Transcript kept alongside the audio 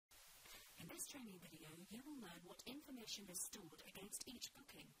training video, you will learn what information is stored against each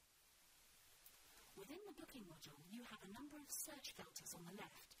booking. Within the booking module, you have a number of search filters on the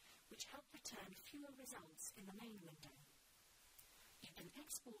left, which help return fewer results in the main window. You can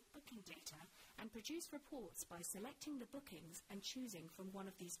export booking data and produce reports by selecting the bookings and choosing from one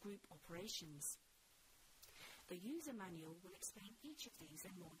of these group operations. The user manual will explain each of these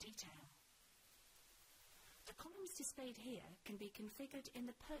in more detail. The columns displayed here can be configured in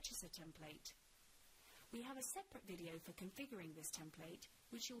the purchaser template. We have a separate video for configuring this template,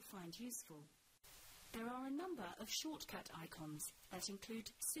 which you'll find useful. There are a number of shortcut icons that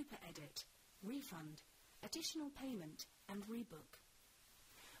include Super Edit, Refund, Additional Payment, and Rebook.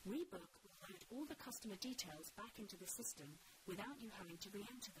 Rebook will load all the customer details back into the system without you having to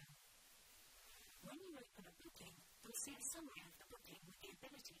re-enter them. When you open a booking, you'll see a summary of the booking with the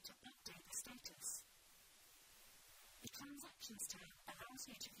ability to update the status. The Transactions tab allows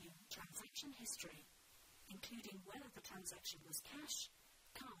you to view transaction history, including whether the transaction was cash,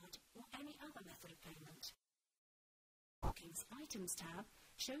 card, or any other method of payment. Bookings Items tab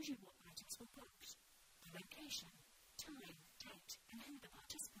shows you what items were booked, the location, time, date, and who the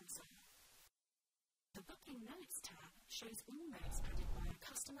participants are. The Booking Notes tab shows all notes added by a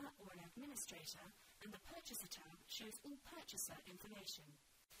customer or an administrator, and the Purchaser tab shows all purchaser information.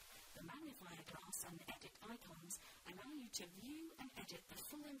 The magnifier glass and the edit icons allow you to view and edit the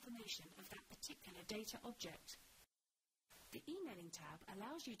full information of that particular data object. The Emailing tab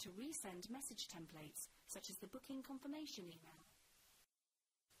allows you to resend message templates, such as the booking confirmation email.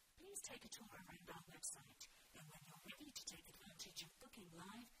 Please take a tour around our website, and when you're ready to take advantage of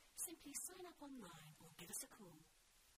BookingLive, simply sign up online or give us a call.